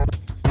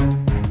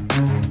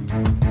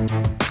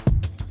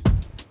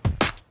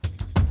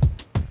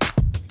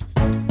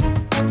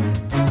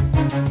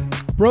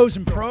Bros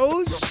and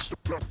Pros.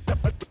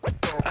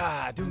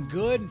 Doing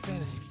good in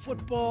fantasy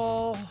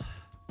football.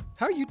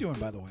 How are you doing,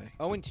 by the way?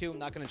 0-2. I'm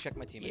not going to check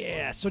my team anymore.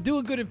 Yeah, so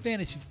doing good in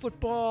fantasy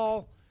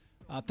football.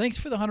 Thanks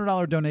for the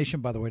 $100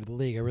 donation, by the way, to the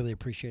league. I really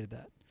appreciated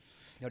that.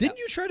 No Didn't doubt.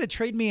 you try to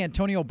trade me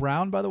Antonio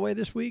Brown, by the way,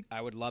 this week? I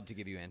would love to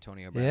give you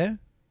Antonio Brown. Yeah?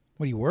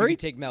 What, are you You worried? could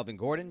take Melvin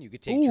Gordon. You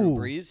could take Drew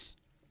Brees.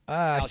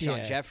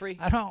 Alshon Jeffrey.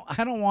 I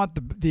don't want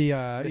the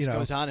This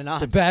goes on and on.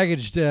 the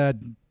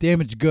baggaged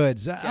damaged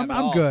goods. I'm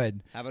all.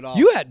 good. Have it all.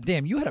 You had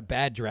a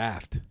bad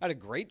draft. I had a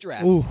great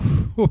draft. Ooh.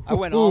 I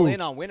went all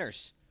in on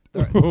winners.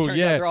 Turns out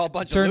they're all a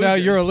bunch of losers. Turned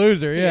out you're a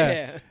loser.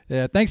 Yeah.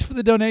 Yeah. Thanks for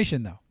the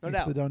donation, though. No Thanks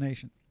doubt. for the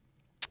donation.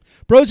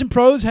 Bros and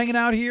Pros hanging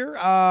out here.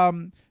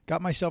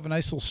 Got myself a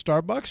nice little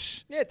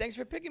Starbucks. Yeah, thanks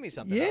for picking me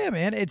something Yeah, up.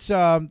 man. It's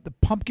the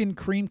pumpkin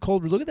cream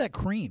cold brew. Look at that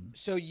cream.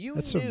 So you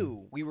That's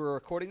knew we were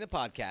recording the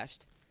podcast.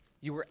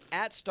 You were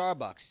at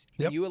Starbucks.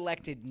 Yep. And you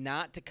elected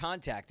not to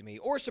contact me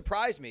or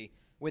surprise me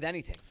with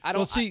anything. I don't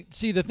Well,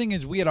 see, the thing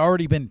is, we had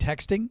already been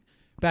texting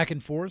back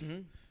and forth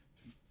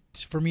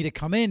for me to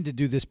come in to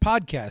do this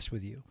podcast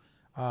with you.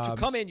 to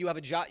come in, you have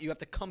a job. You have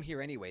to come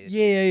here anyway.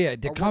 Yeah.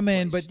 To Our come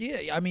in, workplace.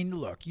 but yeah, I mean,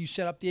 look, you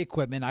set up the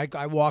equipment.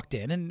 I walked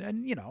in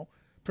and you know,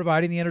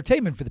 providing the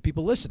entertainment for the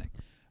people listening.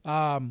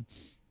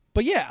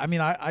 But yeah, I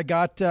mean, I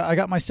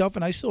got myself a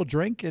nice little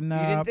drink and You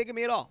didn't think of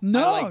me at all.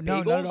 no, I like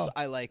no, bagels. not at all.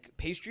 I like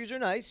pastries are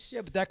nice.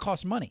 yeah, but that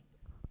costs money.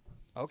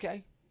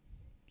 Okay,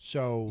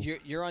 So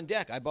you're on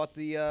deck. I bought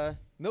the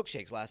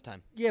milkshakes last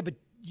time. yeah, but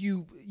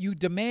you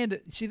demand.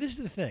 See, this is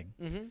the thing.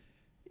 Mm-hmm.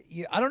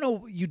 I don't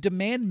know. You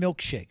demand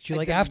milkshakes. You're I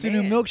like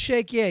afternoon demand.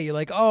 milkshake. Yeah, you're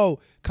like, oh,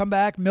 come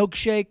back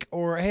milkshake,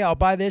 or hey, I'll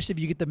buy this if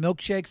you get the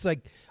milkshakes. Like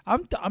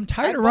I'm tired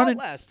I of bought running.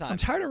 last time. I'm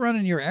tired of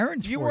running your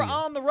errands. You for were you.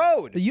 on the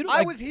road. You don't, I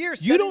like, was here. You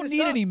setting don't this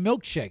need up. any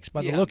milkshakes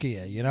by the Yeah. look of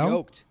you. You know,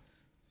 Yoked.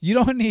 you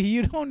don't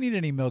need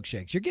any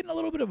milkshakes. You're getting a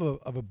little bit of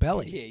a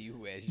belly. Yeah, you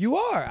wish. You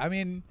are. I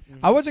mean,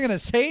 I wasn't gonna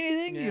say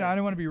anything. You know, Yeah. I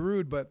didn't want to be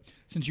rude, but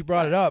since you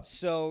brought it up,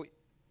 So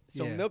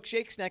Yeah.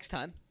 milkshakes next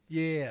time.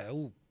 yeah.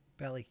 Ooh,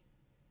 belly.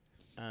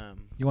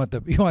 Um, You want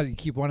to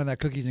keep one of that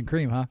cookies and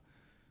cream, huh?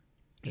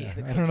 yeah,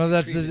 the I don't know.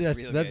 That's cookies and cream is that's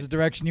real that's the good.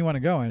 direction you want to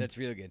go in. That's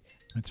really good.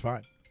 It's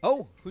fine.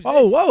 Oh, who's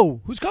Oh, this?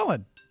 whoa! Who's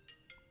calling?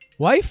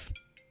 Wife?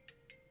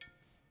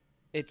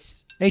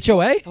 It's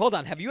HOA? hold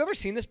on. Have you ever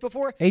seen this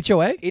before?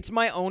 HOA? It's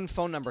my own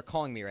phone number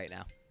calling me right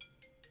now.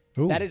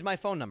 Ooh. That is my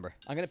phone number.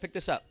 I'm gonna pick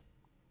this up.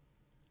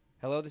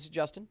 Hello, this is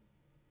Justin.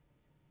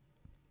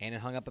 And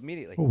it hung up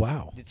immediately. Oh,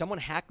 wow. Did someone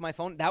hack my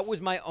phone? That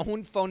was my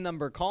own phone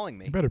number calling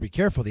me. You better be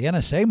careful. The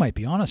NSA might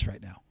be on us right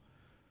now.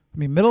 I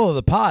mean, middle of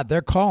the pod,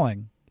 they're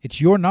calling.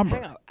 It's your number.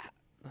 Hang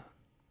on.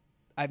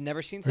 I've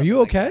never seen Are something you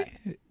like okay?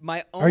 that.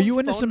 My own Are you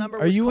into phone some? number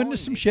Are was you calling into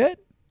some me.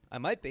 shit? I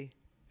might be.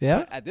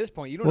 Yeah. At this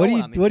point, you don't What know are what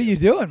you? I'm into. What are you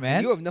doing,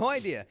 man? You have no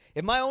idea.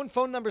 If my own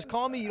phone number's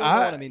calling me, you don't know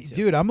what I'm into.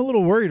 Dude, I'm a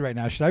little worried right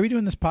now. Should I be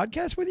doing this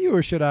podcast with you,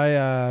 or should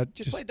I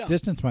Just play just dumb.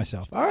 distance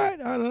myself? All right.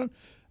 I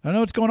don't know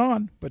what's going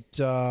on, but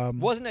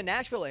Wasn't a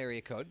Nashville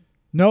area code.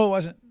 no, it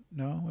wasn't.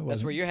 No, it wasn't.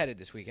 That's where you're headed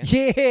this weekend.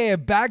 Yeah,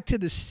 back to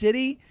the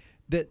city,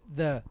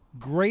 the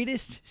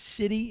greatest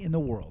city in the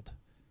world.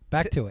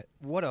 Back to it.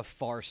 What a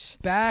farce.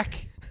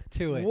 Back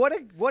to it. What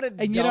a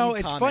And you dumb know,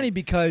 it's comment. funny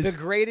because the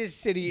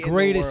greatest city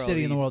greatest in the world.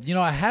 city in the world. You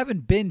know, I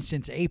haven't been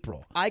since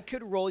April. I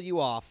could roll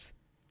you off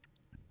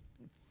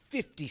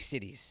 50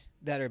 cities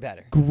that are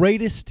better.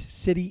 Greatest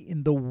city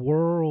in the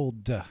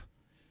world.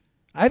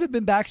 I haven't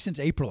been back since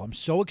April. I'm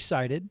so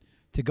excited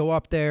to go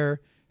up there,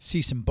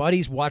 see some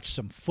buddies, watch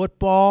some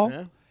football.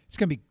 Yeah. It's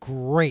going to be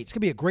great. It's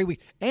going to be a great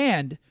week.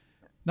 And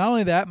not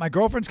only that, my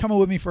girlfriend's coming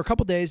with me for a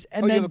couple days.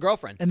 And Oh, then, you have a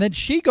girlfriend? And then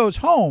she goes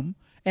home,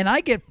 and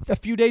I get a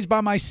few days by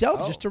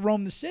myself Oh. just to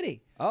roam the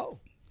city. Oh.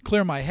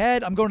 Clear my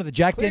head. I'm going to the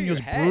Jack Clear your Daniels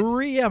head?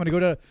 Brewery. Yeah, I'm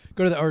going to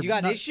go to the. Or You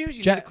got not- issues?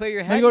 You Ja- need to clear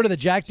your I'm going head? to go to the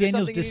Jack Is there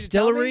Daniels something you need to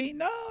tell Distillery. me?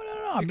 No.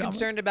 You're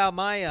concerned about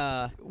my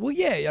Well,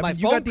 yeah. I my mean,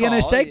 you phone got the call.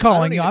 NSA I calling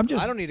don't you. need I'm to-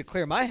 just. I don't need to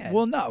clear my head.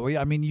 Well, no.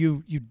 I mean,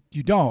 you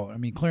don't. I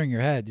mean, clearing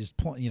your head is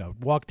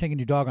taking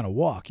your dog on a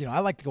walk. You know, I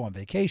like to go on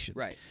vacation.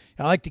 Right.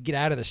 I like to get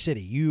out of the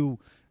city. You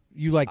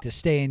like to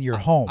stay in your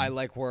home. I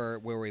like where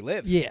we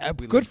live. Yeah,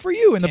 We good live- for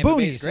you in the Tampa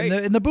Bay's boonies, great.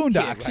 in the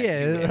boondocks. right,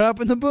 Yeah, you wish. up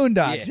in the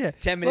boondocks. Yeah,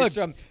 10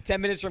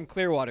 minutes from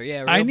Clearwater.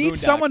 Yeah, I real need boondocks.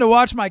 someone to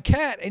watch my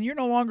cat, and you're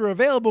no longer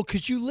available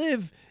because you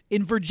live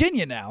in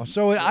Virginia now.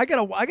 So I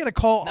gotta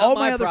call Not all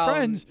my my other problem.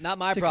 friends Not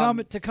my to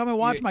problem. come and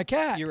watch You're- my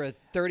cat. You're a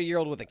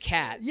 30-year-old with a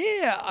cat.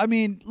 Yeah, I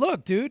mean,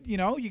 look, dude, you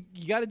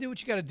got to do what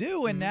you got to do,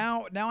 Mm-hmm. and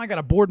now I got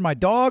to board my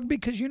dog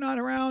because you're not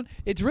around.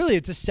 It's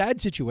a sad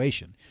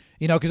situation,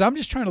 because I'm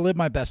just trying to live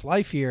my best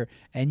life here,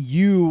 and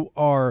you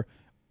are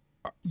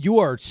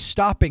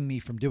stopping me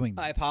from doing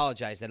that. I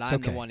apologize that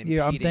I'm the one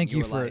Yeah, impeding thank you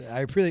your for.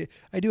 life.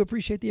 I do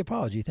appreciate the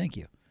apology. Thank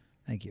you.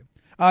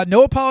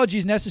 No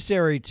apologies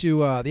necessary to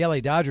the LA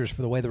Dodgers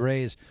for the way the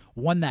Rays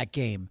won that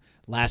game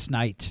last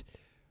night.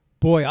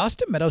 Boy,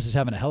 Austin Meadows is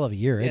having a hell of a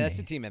year, Yeah, isn't that's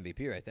he? a team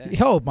MVP right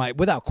there.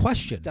 Without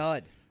question.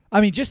 Stud. I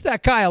mean, just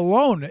that guy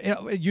alone.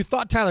 You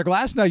thought Tyler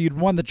Glasnow, you'd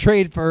won the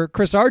trade for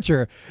Chris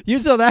Archer. You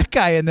throw that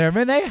guy in there,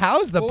 man. They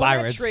housed the Well, when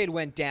Pirates. that trade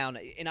went down,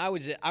 and I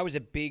was a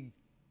big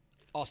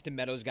Austin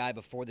Meadows guy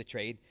before the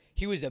trade.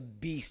 He was a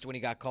beast when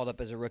he got called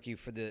up as a rookie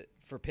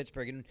for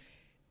Pittsburgh. And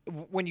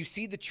when you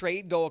see the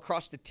trade go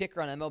across the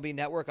ticker on MLB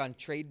Network on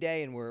trade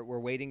day, and we're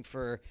waiting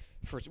for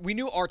we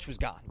knew Arch was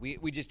gone.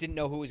 We just didn't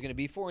know who it was going to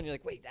be for, and you're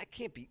like, wait, that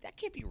can't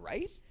be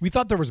right. We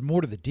thought there was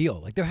more to the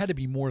deal. Like there had to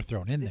be more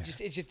thrown in there.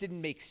 It just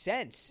didn't make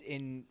sense.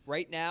 In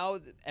right now,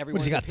 everyone.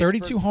 What has he got?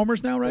 32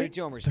 homers now, right?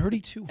 32 homers.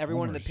 32.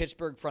 Everyone in the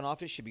Pittsburgh front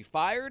office should be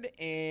fired,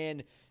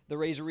 and the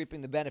Rays are reaping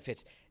the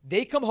benefits.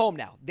 They come home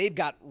now. They've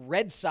got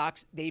Red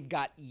Sox. They've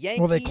got Yankees.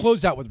 Well, they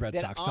close out with Red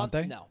Sox, don't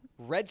they? No.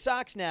 Red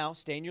Sox now.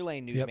 Stay in your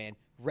lane, newsman. Yep.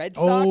 Red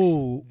Sox,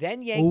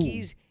 then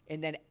Yankees,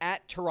 and then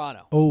at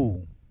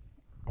Toronto.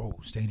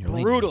 Stay in your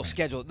lane. Brutal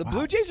schedule. The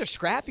Blue Jays are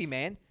scrappy,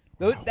 man.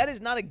 Wow. That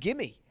is not a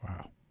gimme.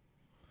 Wow.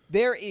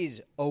 There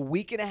is a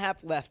week and a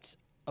half left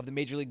of the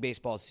Major League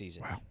Baseball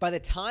season. Wow. By the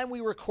time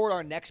we record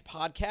our next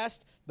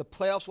podcast, the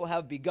playoffs will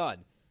have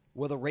begun.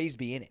 Will the Rays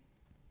be in it?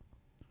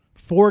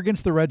 4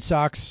 against the Red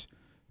Sox,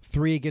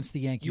 3 against the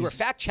Yankees. You were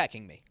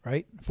fact-checking me.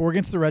 Right? 4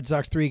 against the Red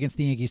Sox, 3 against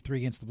the Yankees, 3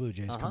 against the Blue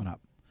Jays coming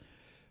up.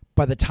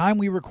 By the time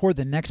we record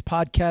the next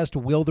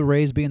podcast, will the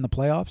Rays be in the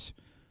playoffs?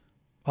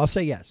 I'll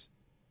say yes.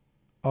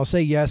 I'll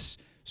say yes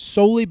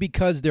solely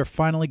because they're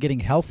finally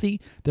getting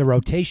healthy. Their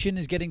rotation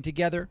is getting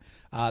together.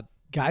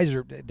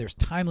 There's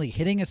timely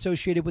hitting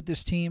associated with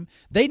this team.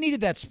 They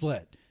needed that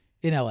split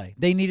in LA.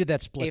 They needed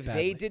that split. If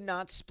badly. they did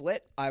not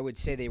split, I would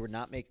say they were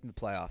not making the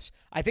playoffs.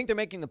 I think they're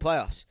making the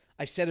playoffs.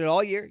 I've said it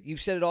all year.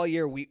 You've said it all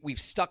year.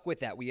 We've stuck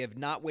with that. We have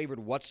not wavered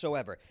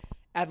whatsoever.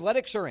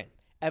 Athletics are in.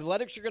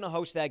 Athletics are going to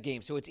host that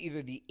game. So it's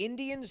either the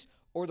Indians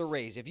or the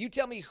Rays. If you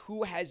tell me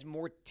who has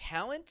more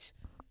talent,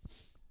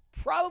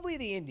 probably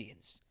the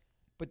Indians.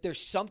 But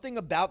there's something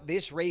about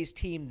this Rays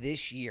team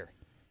this year.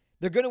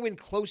 They're going to win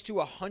close to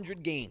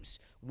 100 games.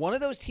 One of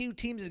those two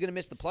teams is going to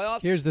miss the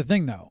playoffs. Here's the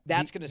thing, though.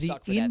 That's going to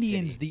suck for that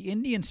city. The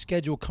Indians'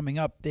 schedule coming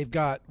up, they've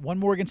got one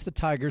more against the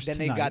Tigers Then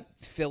tonight. they've got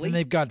Philly. Then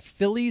they've got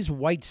Phillies,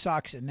 White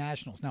Sox, and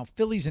Nationals. Now,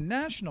 Phillies and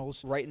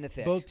Nationals, right in the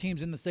thick. Both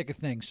teams in the thick of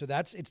things. So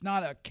it's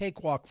not a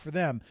cakewalk for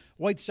them.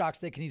 White Sox,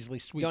 they can easily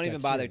sweep. Don't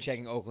even bother series.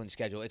 checking Oakland's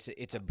schedule.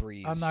 It's a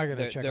breeze. I'm not going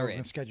to check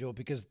Oakland's schedule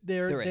because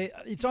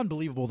it's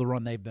unbelievable the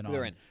run they've been on.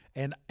 They're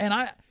in. And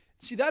I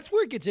see that's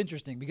where it gets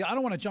interesting because I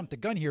don't want to jump the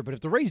gun here, but if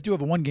the Rays do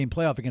have a 1-game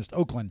playoff against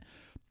Oakland,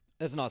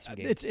 that's an awesome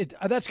game. That's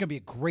going to be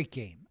a great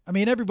game. I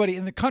mean, everybody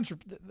in the country,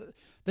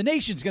 the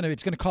nation's going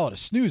to call it a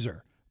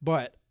snoozer,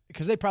 but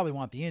because they probably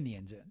want the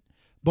Indians in.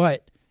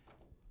 But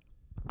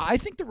I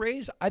think the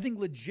Rays,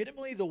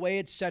 legitimately the way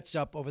it sets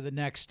up over the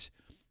next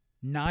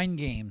 9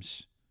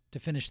 games to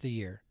finish the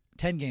year,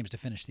 10 games to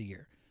finish the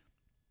year,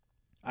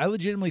 I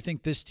legitimately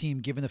think this team,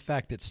 given the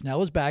fact that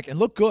Snell is back and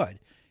looked good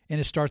in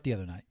his start the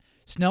other night.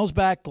 Snell's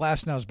back,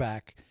 Glasnow's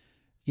back.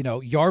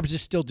 Yarbs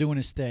is still doing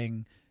his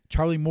thing.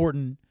 Charlie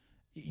Morton.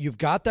 You've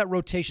got that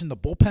rotation. The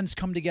bullpens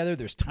come together.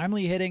 There's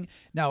timely hitting.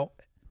 Now,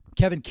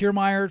 Kevin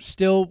Kiermaier,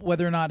 still,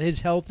 whether or not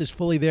his health is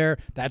fully there,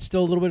 that's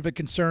still a little bit of a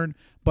concern.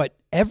 But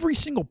every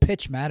single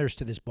pitch matters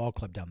to this ball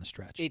club down the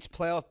stretch. It's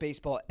playoff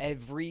baseball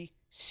every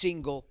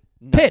single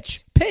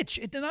night. Pitch.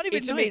 It's not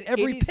even night.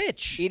 Every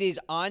pitch. It is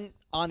on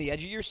the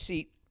edge of your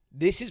seat.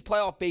 This is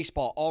playoff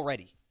baseball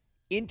already.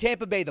 In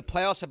Tampa Bay, the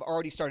playoffs have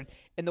already started.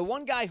 And the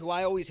one guy who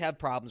I always have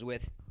problems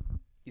with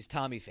is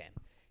Tommy Pham.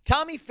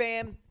 Tommy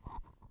Pham,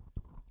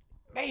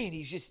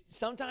 man,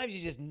 sometimes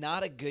he's just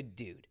not a good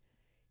dude.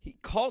 He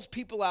calls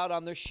people out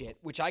on their shit,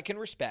 which I can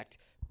respect,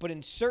 but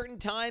in certain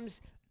times,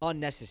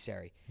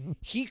 unnecessary.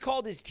 He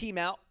called his team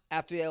out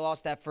after they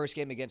lost that first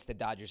game against the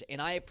Dodgers,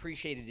 and I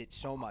appreciated it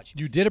so much.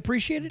 You did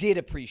appreciate it? Did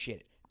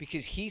appreciate it,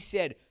 because he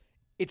said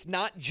it's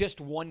not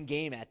just one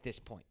game at this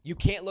point. You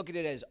can't look at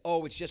it as,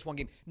 it's just one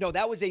game. No,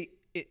 that was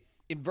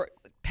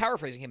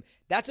paraphrasing him,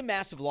 that's a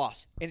massive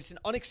loss, and it's an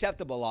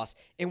unacceptable loss.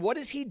 And what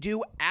does he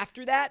do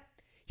after that?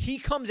 He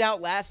comes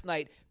out last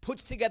night,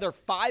 puts together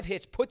 5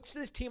 hits, puts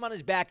this team on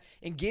his back,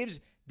 and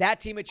gives that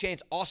team a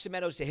chance, Austin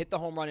Meadows, to hit the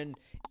home run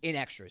in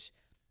extras.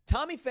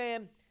 Tommy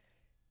Pham,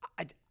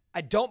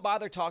 I don't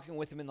bother talking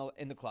with him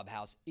in the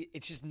clubhouse.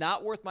 It's just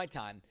not worth my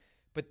time.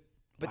 But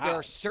Wow. There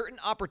are certain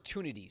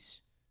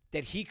opportunities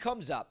that he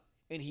comes up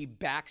and he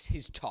backs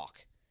his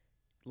talk.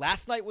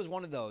 Last night was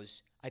one of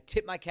those. I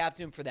tip my cap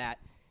to him for that.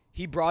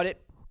 He brought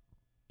it,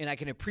 and I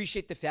can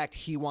appreciate the fact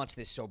he wants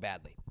this so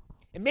badly.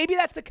 And maybe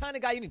that's the kind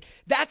of guy you need.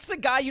 That's the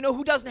guy,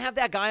 who doesn't have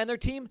that guy on their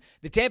team?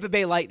 The Tampa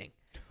Bay Lightning.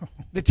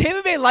 The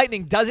Tampa Bay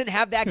Lightning doesn't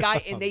have that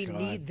guy, and they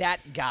need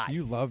that guy.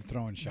 You love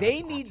throwing shots.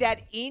 They need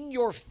that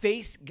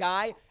in-your-face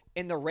guy,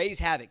 and the Rays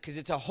have it because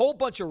it's a whole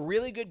bunch of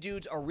really good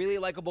dudes, a really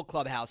likable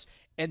clubhouse,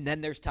 and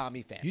then there's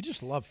Tommy Pham. You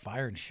just love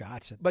firing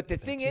shots at But the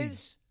thing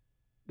is,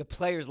 the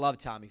players love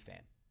Tommy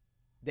Pham.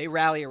 They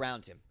rally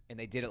around him, and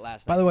they did it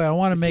last night. By the way, I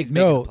want to This make team's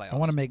making the note. playoffs. I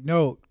want to make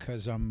note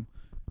because I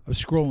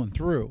was scrolling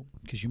through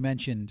because you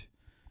mentioned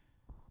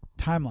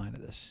timeline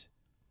of this.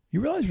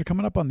 You realize we're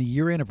coming up on the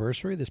year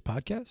anniversary of this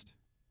podcast?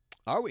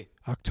 Are we?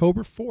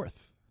 October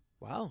 4th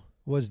Wow.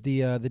 was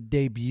the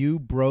debut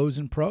Bros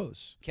and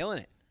Pros. Killing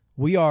it.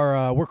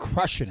 We're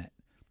crushing it.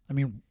 I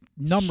mean,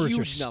 numbers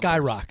Huge are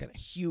skyrocketing.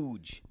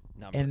 Huge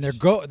numbers. and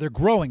they're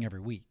growing every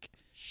week.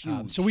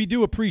 Huge. So we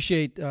do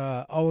appreciate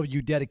all of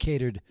you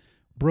dedicated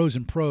bros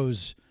and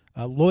pros,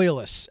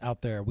 loyalists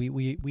out there.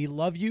 We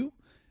love you,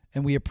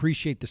 and we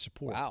appreciate the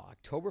support. Wow,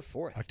 October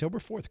 4th. October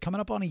 4th, coming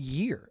up on a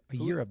year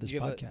of this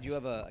podcast. Do you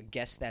have a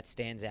guest that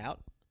stands out?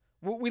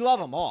 We love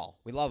them all.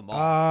 We love them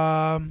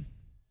all.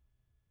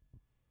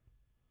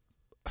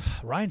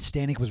 Ryan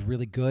Stanek was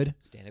really good.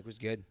 Stanek was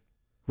good.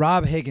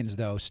 Rob Higgins,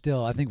 though,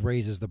 still I think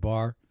raises the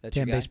bar. That's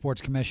your Tampa Bay guy?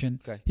 Sports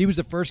Commission. Okay. He was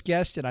the first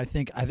guest, and I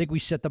think we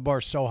set the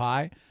bar so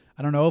high.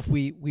 I don't know if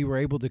we were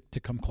able to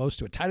come close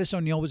to it. Titus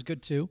O'Neil was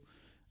good too.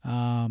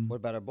 What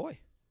about our boy?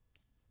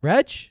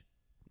 Reg?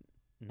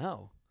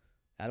 No,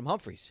 Adam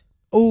Humphries.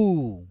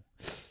 Oh,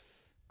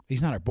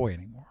 he's not our boy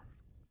anymore.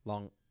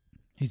 Long.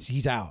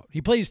 He's out.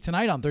 He plays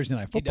tonight on Thursday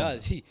Night He Football.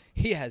 does.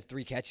 He has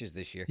 3 catches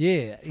this year.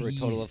 Yeah, For a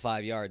total of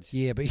 5 yards.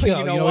 Yeah, but But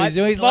you know what?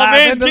 he's My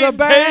man's laughing to the getting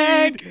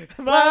bank. paid.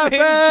 My man's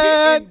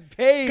Laughing. getting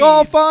paid.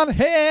 Golf on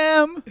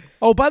him.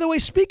 Oh, by the way,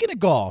 speaking of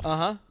golf,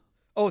 Uh-huh.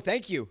 Oh,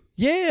 thank you.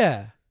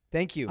 yeah,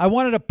 Thank you. I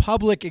wanted a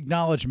public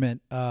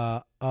acknowledgement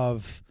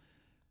of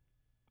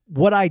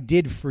what I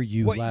did for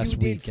you What last you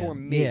did weekend. for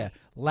me. Yeah,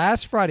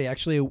 last Friday,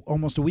 actually,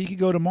 almost a week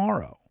ago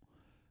tomorrow.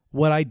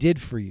 What I did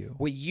for you.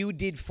 What you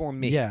did for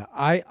me. Yeah,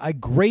 I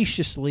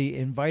graciously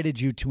invited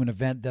you to an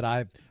event that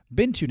I've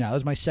been to now.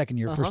 This is my second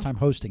year, first time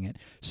hosting it.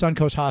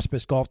 Suncoast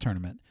Hospice Golf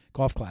Tournament,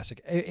 Golf Classic.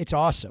 It's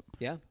awesome.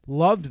 Yeah.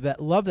 Loved that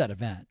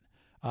event.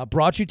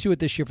 Brought you to it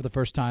this year for the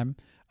first time.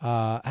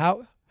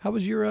 How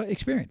was your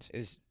experience?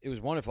 It was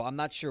wonderful. I'm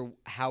not sure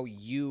how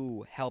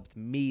you helped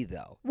me,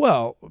 though.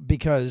 Well,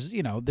 because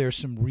there's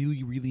some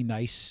really really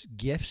nice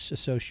gifts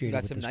associated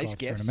got with some this nice golf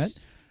gifts.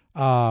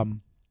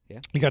 tournament. Yeah.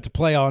 You got to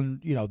play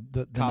on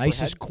the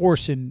nicest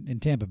course in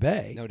Tampa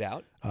Bay. No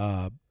doubt.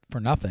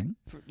 For nothing.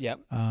 Yep.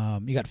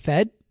 You got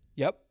fed.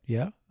 Yep.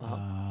 Yeah.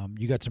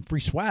 You got some free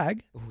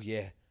swag. Oh,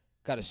 yeah.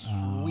 Got a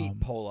sweet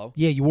polo.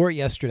 Yeah, you wore it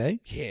yesterday.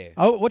 Yeah.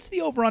 Oh, what's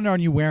the over-under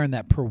on you wearing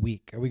that per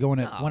week? Are we going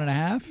at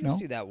 1.5? You No?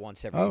 see that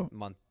once every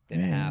month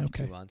and a Yeah, half,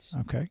 okay. 2 months.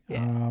 Okay.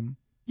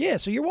 Yeah.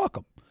 So you're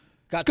welcome.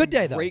 Got Good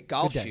some day, though. great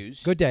golf Good day.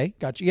 shoes. Good day.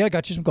 Got you. Yeah,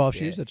 got you some golf Yeah.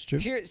 shoes. That's true.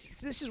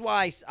 This is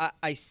why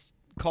I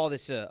call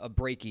this a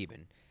break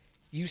even.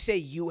 You say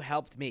you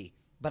helped me,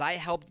 but I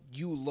helped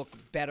you look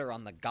better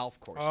on the golf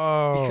course.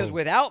 Oh. Because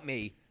without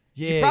me,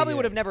 you probably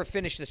would have never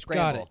finished the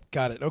scramble.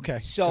 Got it. Okay.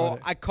 So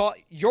Got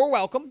it. you're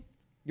welcome.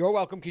 You're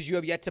welcome because you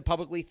have yet to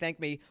publicly thank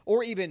me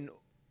or even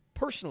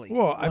personally.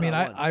 Well, I mean,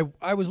 one-on-one.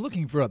 I was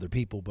looking for other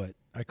people, but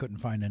I couldn't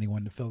find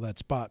anyone to fill that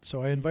spot,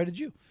 so I invited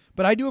you.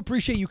 But I do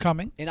appreciate you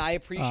coming. And I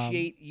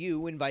appreciate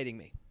you inviting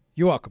me.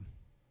 You're welcome.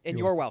 And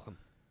you're welcome.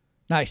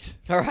 Nice.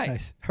 All right.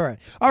 Nice.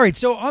 All right.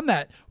 So on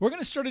that, we're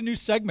going to start a new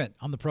segment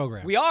on the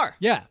program. We are.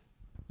 Yeah.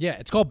 Yeah.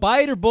 It's called Buy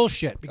It or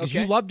Bullshit because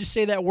you Okay. love to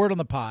say that word on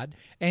the pod.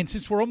 And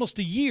since we're almost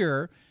a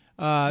year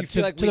to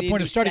feel like we the need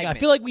point a of starting, I segment.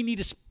 feel like we need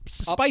to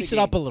spice it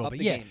up a game. little Up bit.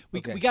 the Yeah. game. We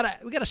Okay.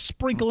 gotta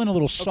sprinkle in a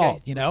little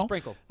salt, you let's know?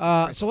 sprinkle.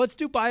 So let's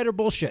do Buy It or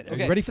Bullshit. Are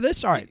you Okay. ready for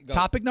this? All right. Go.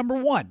 Topic number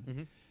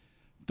 1.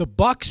 The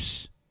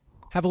Bucks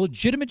have a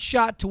legitimate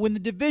shot to win the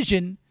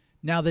division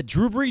now that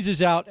Drew Brees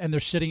is out and they're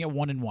sitting at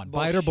 1-1.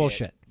 Buy it or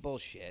bullshit?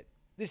 Bullshit.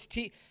 This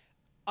team,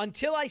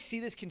 until I see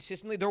this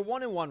consistently, they're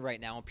 1-1 right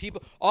now. And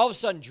people, all of a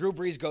sudden, Drew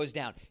Brees goes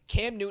down.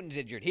 Cam Newton's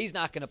injured. He's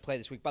not going to play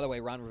this week. By the way,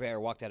 Ron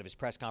Rivera walked out of his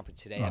press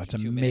conference today after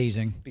it's 2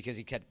 amazing. minutes because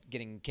he kept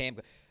getting Cam.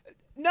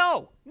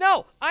 No.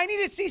 I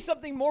need to see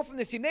something more from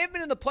this team. They have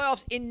been in the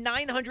playoffs in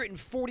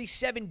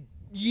 947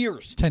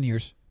 years. 10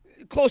 years.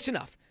 Close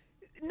enough.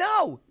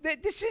 No,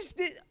 this is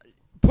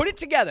put it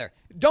together.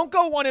 Don't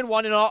go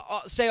 1-1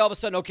 and say all of a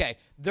sudden, okay,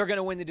 they're going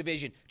to win the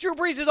division. Drew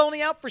Brees is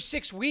only out for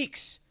 6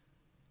 weeks.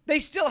 They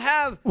still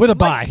have With a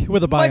bye in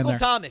Michael there.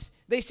 Thomas.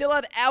 They still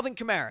have Alvin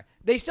Kamara.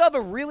 They still have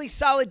a really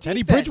solid defense.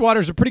 Teddy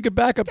Bridgewater's a pretty good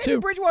backup Teddy too.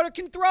 Bridgewater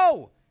can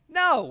throw.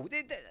 No,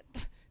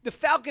 the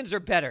Falcons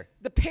are better.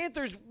 The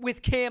Panthers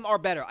with Cam are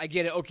better. I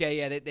get it. Okay,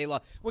 yeah, they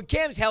lost. When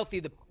Cam's healthy,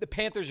 the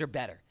Panthers are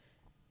better.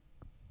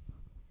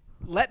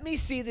 Let me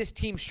see this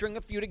team string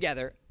a few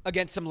together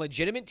against some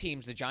legitimate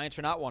teams. The Giants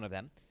are not one of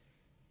them.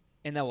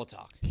 And then we'll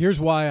talk. Here's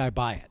why I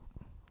buy it.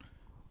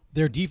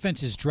 Their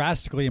defense is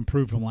drastically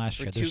improved from last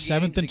year. They're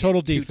 7th in total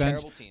against two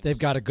defense. terrible teams. They've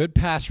got a good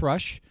pass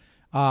rush.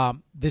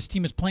 This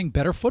team is playing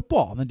better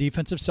football on the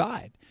defensive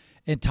side.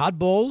 And Todd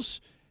Bowles,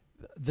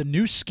 the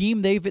new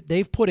scheme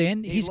they've put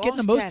in, he's getting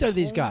the most out of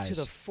these guys. To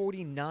the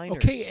 49ers.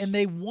 Okay, and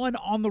they won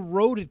on the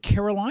road at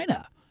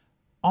Carolina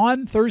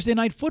on Thursday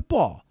Night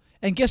Football.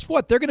 And guess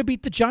what? They're going to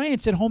beat the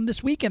Giants at home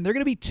this weekend. They're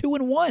going to be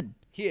 2-1.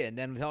 Yeah, and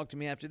then talk to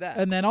me after that.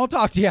 And then I'll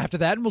talk to you after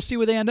that, and we'll see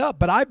where they end up.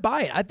 But I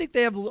buy it. I think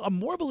they have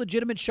more of a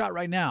legitimate shot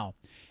right now.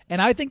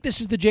 And I think this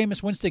is the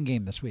Jameis Winston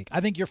game this week. I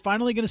think you're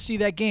finally going to see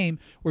that game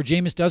where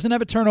Jameis doesn't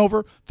have a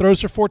turnover,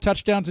 throws for 4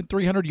 touchdowns and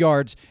 300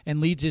 yards,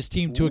 and leads his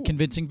team to a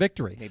convincing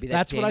victory. Maybe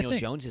that's what I Daniel think.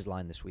 Jones's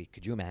line this week.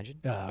 Could you imagine?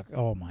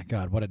 Oh, my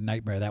God. What a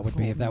nightmare that would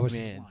be if that was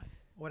his man. line.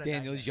 What a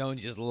Daniel nightmare.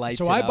 Jones just lights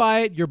So it I up. buy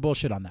it. You're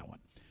bullshit on that one.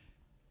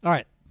 All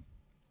right.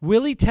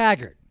 Willie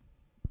Taggart.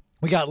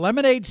 We got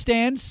lemonade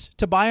stands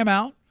to buy him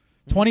out.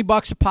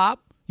 $20 a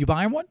pop. You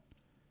buying one?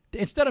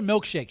 Instead of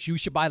milkshakes, you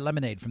should buy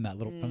lemonade from that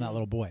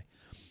little boy.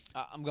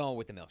 I'm going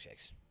with the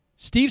milkshakes.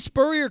 Steve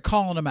Spurrier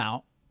calling him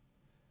out.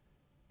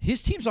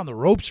 His team's on the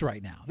ropes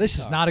right now. This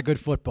is not a good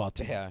football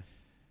team. Yeah.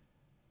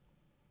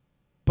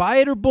 Buy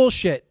it or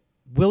bullshit,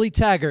 Willie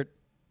Taggart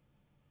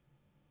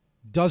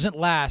doesn't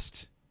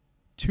last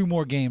 2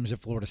 more games at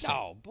Florida State.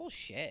 No,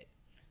 bullshit.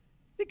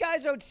 The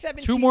guy's owed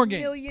Two more $17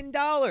 games. million.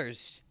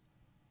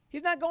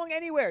 He's not going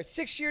anywhere.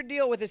 6-year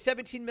deal with a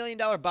 $17 million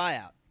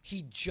buyout.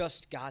 He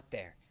just got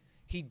there.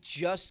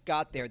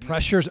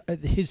 Pressures.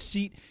 His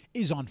seat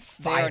is on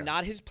fire. They are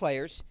not his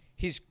players.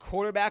 His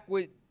quarterback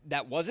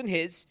that wasn't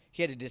his.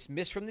 He had to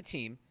dismiss from the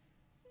team.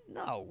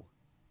 No.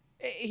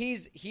 He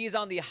is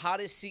on the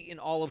hottest seat in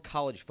all of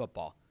college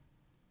football.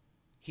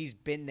 He's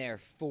been there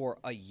for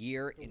a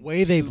year. The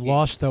way they've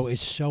lost, though,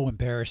 is so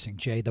embarrassing,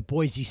 Jay. The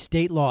Boise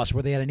State loss,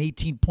 where they had an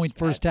 18-point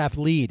first-half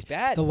lead. It's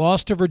bad. The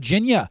loss to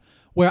Virginia,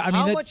 where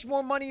how much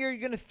more money are you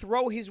going to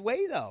throw his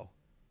way, though?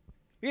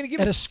 You're going to give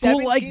him at a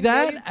school like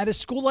that. million? At a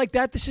school like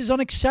that, this is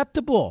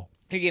unacceptable.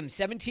 You give him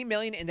 $17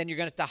 million, and then you're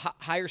going to have to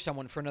hire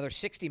someone for another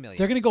 $60 million.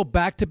 They're going to go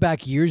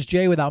back-to-back years,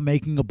 Jay, without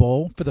making a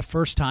bowl for the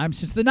first time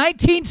since the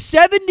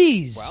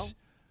 1970s. Well,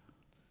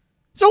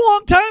 it's a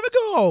long time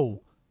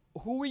ago.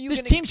 Who are you?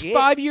 This team's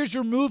 5 years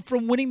removed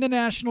from winning the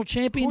national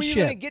championship. Who are you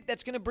going to get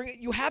that's going to bring it?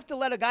 You have to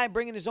let a guy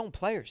bring in his own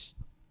players.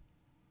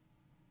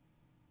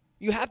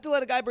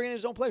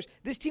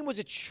 This team was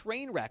a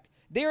train wreck.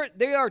 They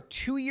are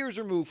 2 years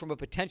removed from a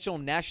potential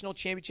national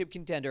championship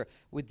contender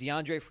with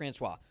DeAndre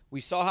Francois.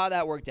 We saw how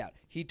that worked out.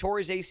 He tore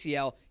his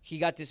ACL. He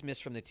got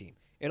dismissed from the team.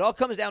 It all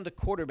comes down to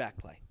quarterback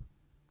play.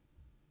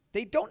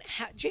 They don't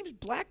have James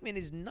Blackman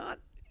is not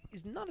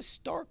a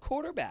star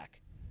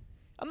quarterback.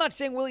 I'm not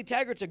saying Willie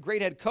Taggart's a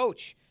great head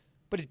coach,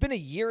 but it's been a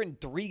year and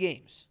 3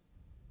 games.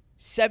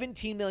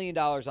 $17 million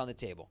on the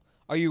table.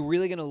 Are you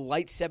really going to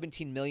light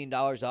 $17 million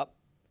up?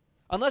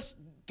 Unless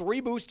 3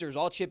 boosters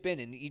all chip in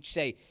and each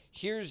say,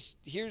 here's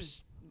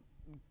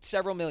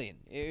several million.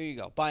 Here you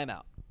go. Buy them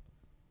out.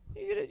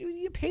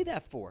 You pay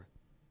that for.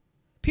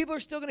 People are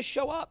still going to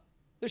show up.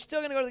 They're still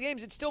going to go to the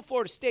games. It's still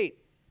Florida State.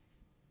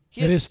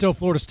 It is still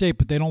Florida State,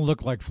 but they don't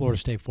look like Florida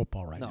State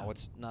football right now. No,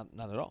 it's not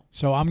at all.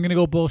 So I'm going to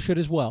go bullshit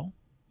as well,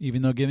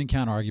 even though giving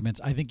counter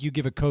arguments. I think you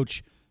give a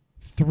coach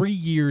 3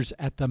 years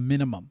at the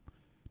minimum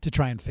to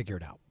try and figure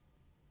it out.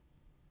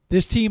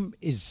 This team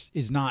is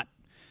not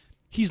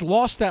 – he's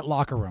lost that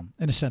locker room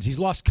in a sense. He's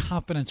lost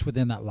confidence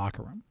within that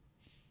locker room.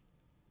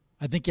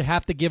 I think you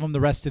have to give him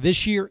the rest of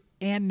this year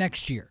and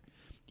next year.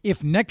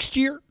 If next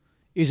year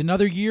is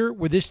another year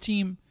where this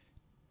team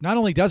not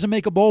only doesn't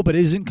make a bowl but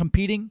isn't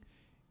competing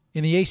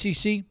in the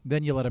ACC,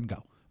 then you let him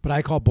go. But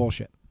I call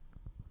bullshit.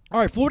 All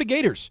right, Florida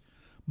Gators,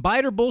 buy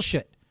it or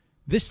bullshit.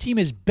 This team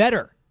is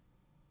better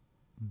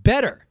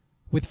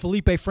with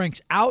Felipe Franks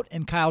out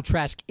and Kyle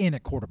Trask in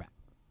at quarterback.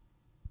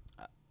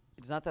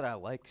 It's not that I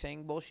like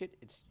saying bullshit.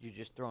 It's you're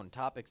just throwing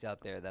topics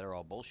out there that are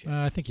all bullshit.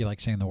 I think you like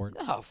saying the word.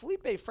 No,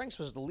 Felipe Franks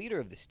was the leader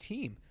of this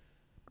team.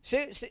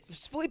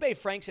 Felipe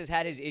Franks has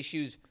had his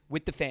issues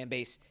with the fan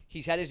base.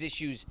 He's had his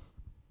issues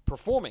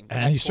performing.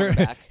 And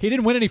he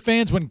didn't win any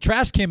fans when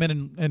Trask came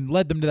in and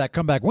led them to that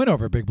comeback win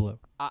over Big Blue.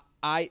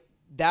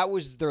 That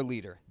was their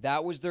leader.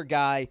 That was their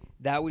guy.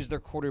 That was their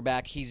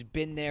quarterback. He's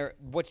been there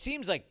what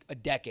seems like a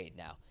decade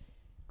now.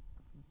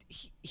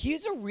 He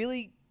is a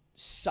really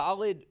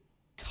solid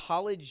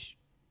college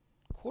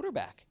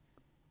quarterback.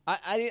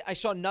 I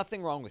saw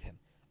nothing wrong with him.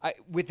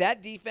 With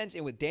that defense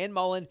and with Dan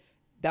Mullen,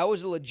 that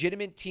was a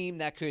legitimate team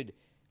that could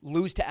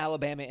lose to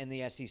Alabama in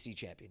the SEC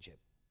championship.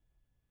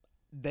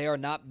 They are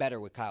not better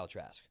with Kyle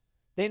Trask.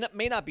 They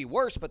may not be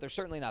worse, but they're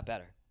certainly not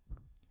better.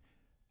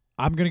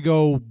 I'm going to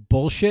go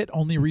bullshit.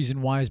 Only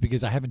reason why is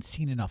because I haven't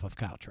seen enough of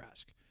Kyle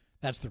Trask.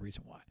 That's the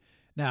reason why.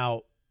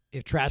 Now,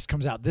 if Trask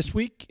comes out this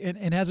week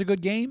and has a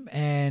good game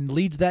and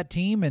leads that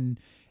team and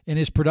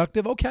is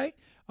productive, okay.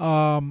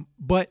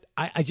 But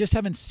I just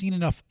haven't seen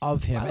enough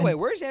of him. By the way,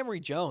 where's Emory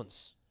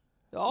Jones?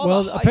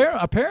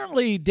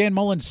 Apparently Dan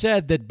Mullen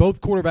said that both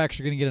quarterbacks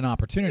are going to get an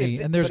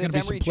opportunity, and there's going to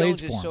be some plays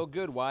for him. If Emory Jones is so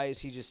good, why is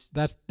he just?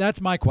 That's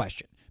my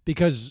question,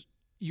 because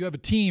you have a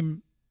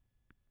team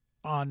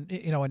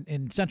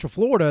in Central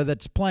Florida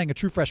that's playing a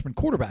true freshman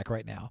quarterback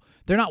right now.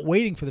 They're not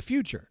waiting for the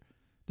future.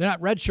 They're not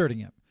redshirting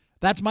him.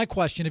 That's my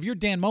question. If you're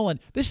Dan Mullen,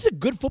 this is a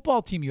good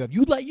football team you have.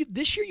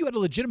 This year you had a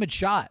legitimate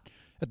shot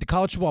at the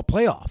college football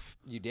playoff.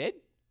 You did?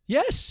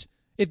 Yes.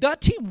 If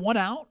that team won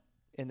out,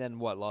 and then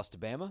what? Lost to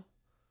Bama?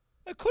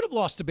 It could have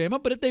lost to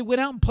Bama, but if they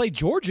went out and played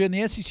Georgia in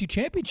the SEC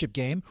championship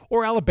game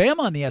or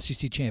Alabama in the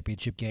SEC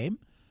championship game,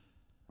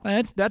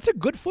 that's a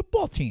good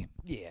football team.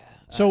 Yeah.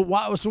 So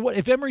what?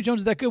 If Emory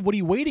Jones is that good, what are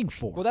you waiting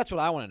for? Well, that's what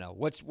I want to know.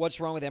 What's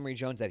wrong with Emory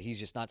Jones that he's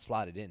just not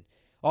slotted in?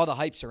 All the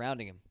hype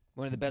surrounding him.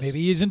 One of the best.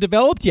 Maybe he isn't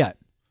developed yet.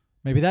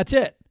 Maybe that's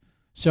it.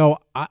 So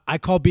I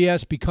call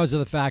BS because of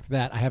the fact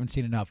that I haven't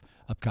seen enough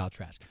of Kyle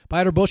Trask.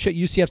 Buy it or bullshit,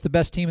 UCF's the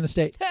best team in the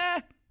state.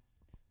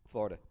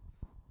 Florida.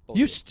 Bullshit.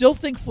 You still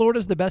think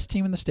Florida's the best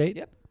team in the state?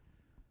 Yep.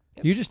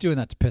 You're just doing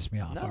that to piss me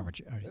off, no. aren't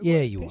you? Yeah,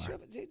 you are.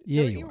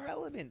 Yeah, you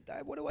irrelevant.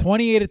 are.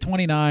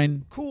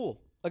 28-29. Cool.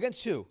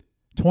 Against who?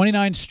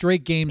 29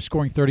 straight games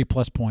scoring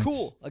 30-plus points.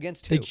 Cool.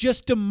 Against They who?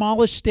 just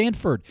demolished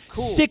Stanford.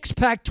 Cool. 6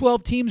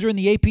 Pac-12 teams are in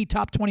the AP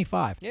top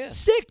 25. Yeah.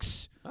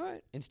 6. All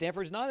right. And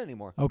Stanford's not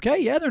anymore. Okay,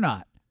 yeah, they're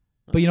not.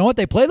 But you know what?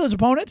 They play those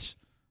opponents.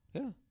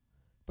 Yeah.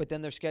 But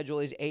then their schedule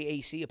is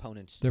AAC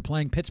opponents. They're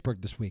playing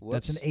Pittsburgh this week.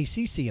 Whoops. That's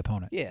an ACC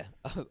opponent. Yeah.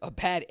 A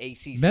bad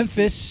ACC.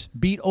 Memphis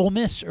beat Ole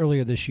Miss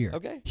earlier this year.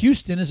 Okay.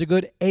 Houston is a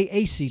good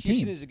AAC team.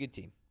 Houston is a good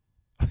team.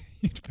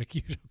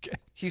 Okay.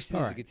 Houston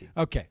All is a right. good team.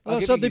 Okay. I'll Well,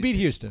 give so you they beat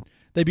Houston.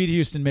 They beat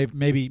Houston.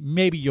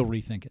 Maybe you'll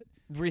rethink it.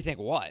 Rethink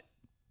what?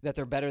 That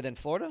they're better than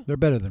Florida? They're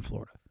better than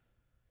Florida.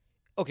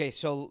 Okay,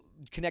 so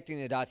connecting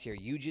the dots here,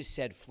 you just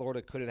said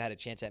Florida could have had a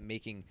chance at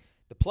making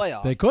the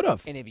playoff. They could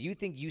have. And if you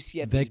think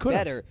UCF They is could have.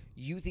 better,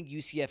 you think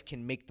UCF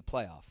can make the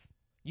playoff.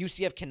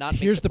 UCF cannot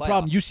make Here's the the playoff.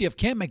 problem. UCF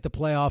can't make the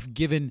playoff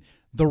given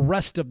the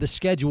rest of the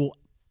schedule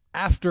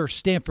after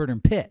Stanford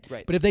and Pitt.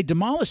 Right. But if they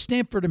demolish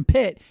Stanford and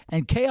Pitt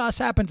and chaos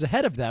happens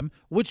ahead of them,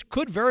 which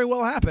could very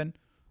well happen,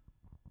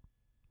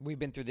 We've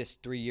been through this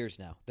 3 years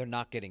now. They're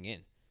not getting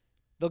in.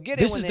 They'll get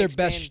this in when is they their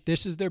expand, best.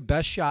 This is their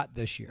best shot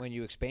this year. When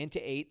you expand to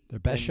 8, Their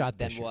best then, shot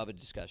then this we'll year. have a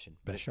discussion.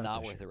 But Best it's shot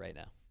not this worth year. it right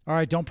now. All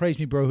right, don't praise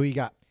me, bro. Who you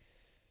got?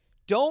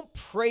 Don't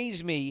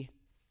praise me.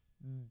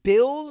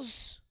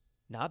 Bills,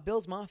 not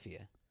Bills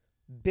Mafia.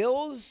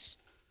 Bills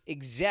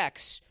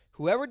execs,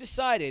 whoever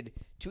decided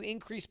to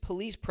increase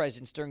police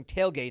presence during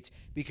tailgates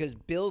because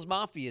Bills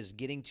Mafia is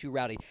getting too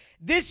rowdy.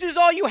 This is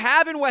all you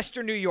have in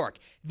Western New York.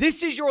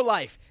 This is your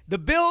life. The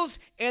Bills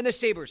and the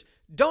Sabres.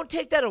 Don't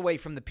take that away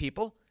from the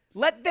people.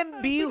 Let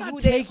them be They're not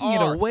who they taking it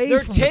are. away They're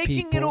from the taking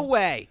it people.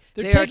 away.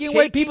 They're They are taking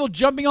away people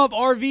jumping off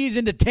RVs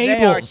into tables.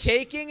 They are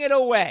taking it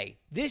away.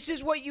 This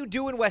is what you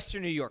do in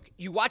Western New York.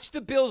 You watch the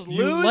Bills lose.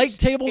 You light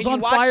tables and on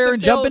you watch fire the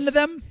and jump Bills- into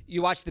them?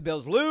 You watch the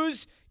Bills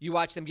lose. You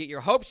watch them get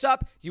your hopes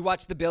up. You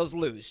watch the Bills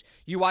lose.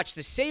 You watch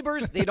the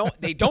Sabres. They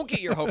don't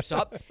get your hopes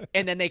up,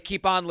 and then they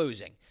keep on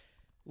losing.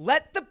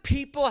 Let the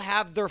people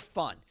have their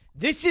fun.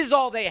 This is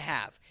all they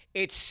have.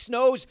 It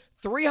snows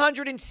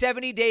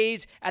 370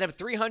 days out of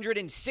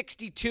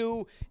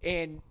 362,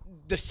 and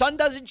the sun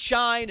doesn't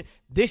shine.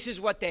 This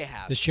is what they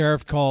have. The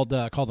sheriff called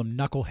them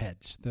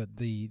knuckleheads,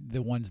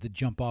 the ones that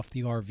jump off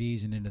the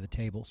RVs and into the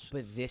tables.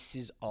 But this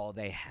is all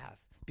they have.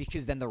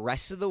 Because then the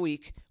rest of the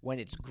week, when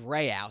it's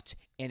gray out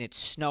and it's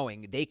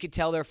snowing, they could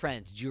tell their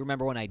friends, do you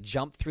remember when I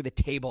jumped through the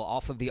table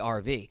off of the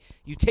RV?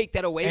 You take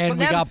that away And from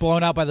we them. got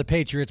blown out by the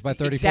Patriots by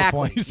 34 Exactly.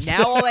 points.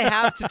 Now all they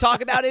have to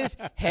talk about is,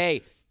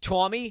 hey,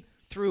 Tommy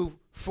threw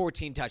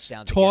 14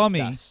 touchdowns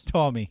Tommy. against us.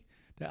 Tommy.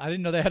 I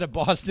didn't know they had a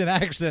Boston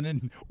accent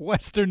in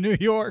Western New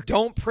York.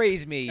 Don't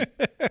praise me.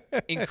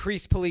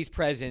 Increased police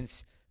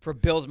presence for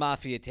Bills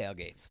Mafia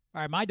tailgates.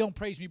 All right, my don't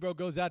praise me, bro,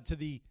 goes out to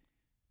the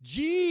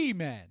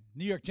G-Men,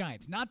 New York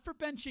Giants. Not for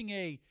benching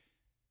a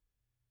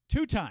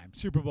two-time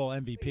Super Bowl He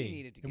MVP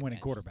needed to and get winning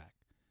benched. quarterback,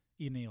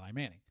 Eli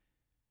Manning.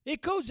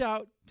 It goes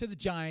out to the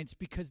Giants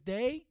because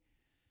they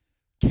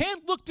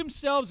can't look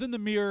themselves in the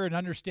mirror and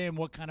understand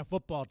what kind of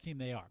football team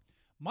they are.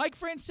 Mike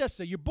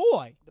Francesa, your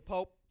boy,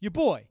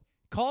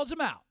 calls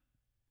him out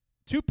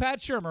to Pat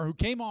Shurmur, who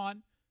came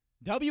on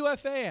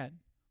WFAN,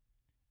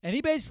 and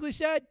he basically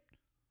said,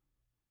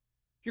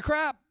 "You're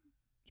crap."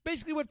 It's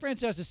basically what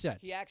Francesa said.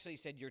 He actually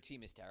said your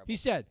team is terrible. He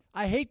said,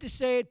 "I hate to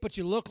say it, but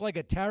you look like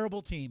a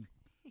terrible team,"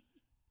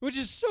 which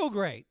is so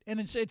great, and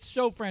it's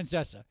so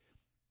Francesa.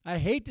 I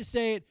hate to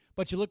say it,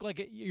 but you look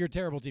like you're a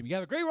terrible team. You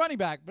have a great running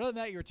back, but other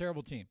than that, you're a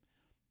terrible team.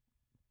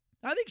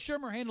 I think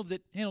Shurmur handled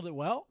it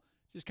well.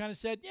 Just kind of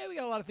said, "Yeah, we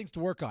got a lot of things to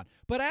work on."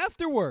 But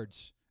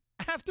afterwards,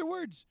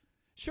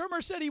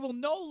 Shurmur said he will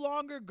no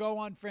longer go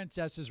on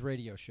Francesa's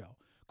radio show.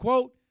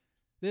 Quote,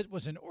 "This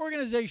was an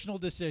organizational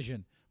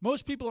decision.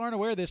 Most people aren't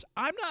aware of this.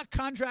 I'm not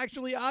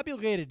contractually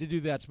obligated to do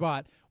that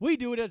spot. We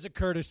do it as a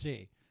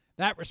courtesy.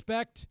 That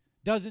respect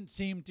doesn't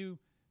seem to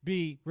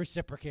be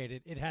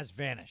reciprocated. It has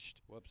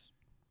vanished." Whoops.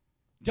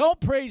 Don't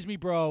praise me,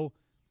 bro.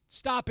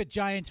 Stop it,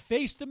 Giants.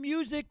 Face the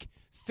music.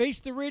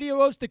 Face the radio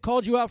host that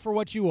called you out for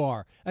what you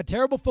are. A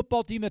terrible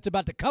football team that's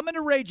about to come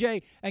into Ray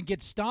J and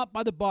get stomped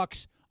by the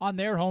Bucs on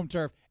their home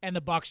turf. And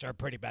the Bucs are a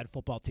pretty bad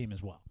football team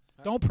as well.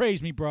 Don't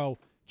praise me, bro.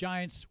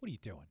 Giants, what are you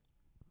doing?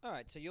 All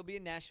right, so you'll be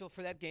in Nashville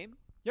for that game.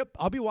 Yep,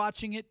 I'll be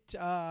watching it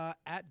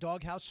at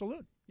Doghouse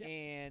Saloon. Yep.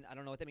 And I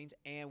don't know what that means.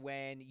 And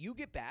when you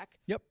get back,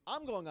 Yep.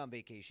 I'm going on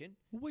vacation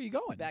Where are you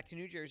going? back to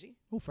New Jersey.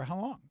 Oh, for how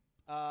long?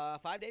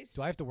 5 days.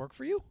 Do I have to work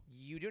for you?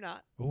 You do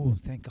not. Oh,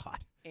 thank God.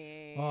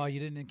 And Oh, you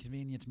didn't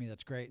inconvenience me.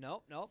 That's great.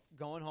 Nope.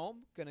 Going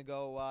home. Gonna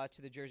go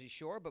to the Jersey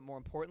Shore, but more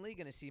importantly,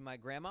 gonna see my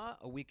grandma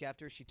a week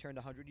after she turned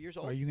 100 years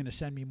old. Are you going to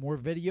send me more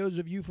videos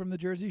of you from the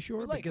Jersey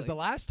Shore? Likely. Because the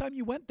last time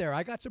you went there,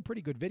 I got some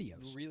pretty good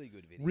videos. Really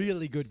good video.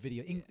 Really good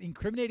video.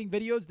 Incriminating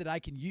videos that I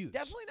can use.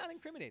 Definitely not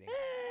incriminating.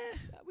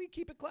 We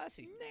keep it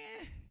classy.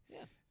 Nah.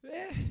 Yeah.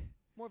 Eh.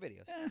 More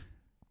videos. Eh.